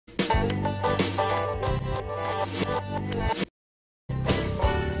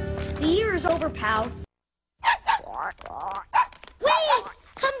Dinner's over, pal. Wait!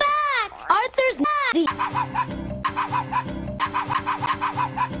 Come back! Arthur's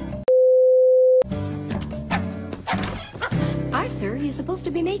Arthur, you're supposed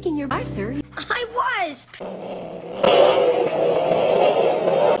to be making your... Arthur... I was!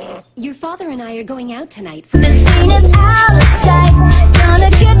 Your father and I are going out tonight for... Gonna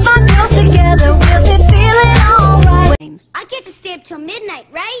get my meal together, we'll be feeling alright. I get to stay up till midnight,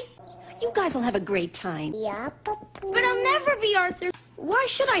 right? You guys will have a great time. But I'll never be Arthur. Why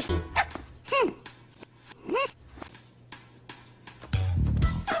should I?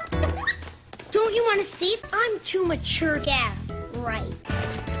 Don't you want to see? I'm too mature. Yeah, right.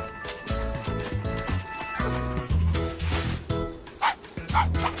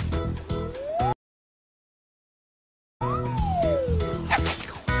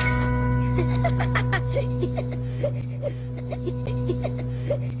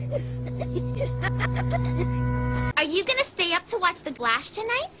 Are you gonna stay up to watch the Glash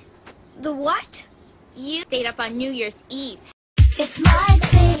tonight? The what? You stayed up on New Year's Eve. It's my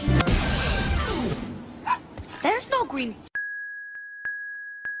thing. There's no green.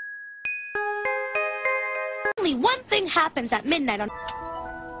 Only one thing happens at midnight on.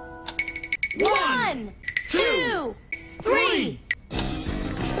 1, 2, 3.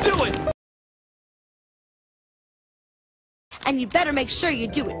 Do it! And you better make sure you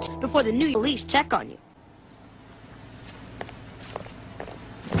do it before the new police check on you.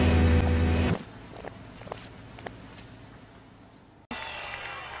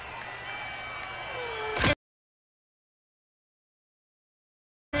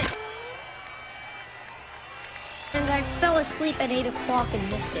 And I fell asleep at 8 o'clock and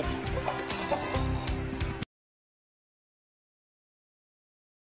missed it.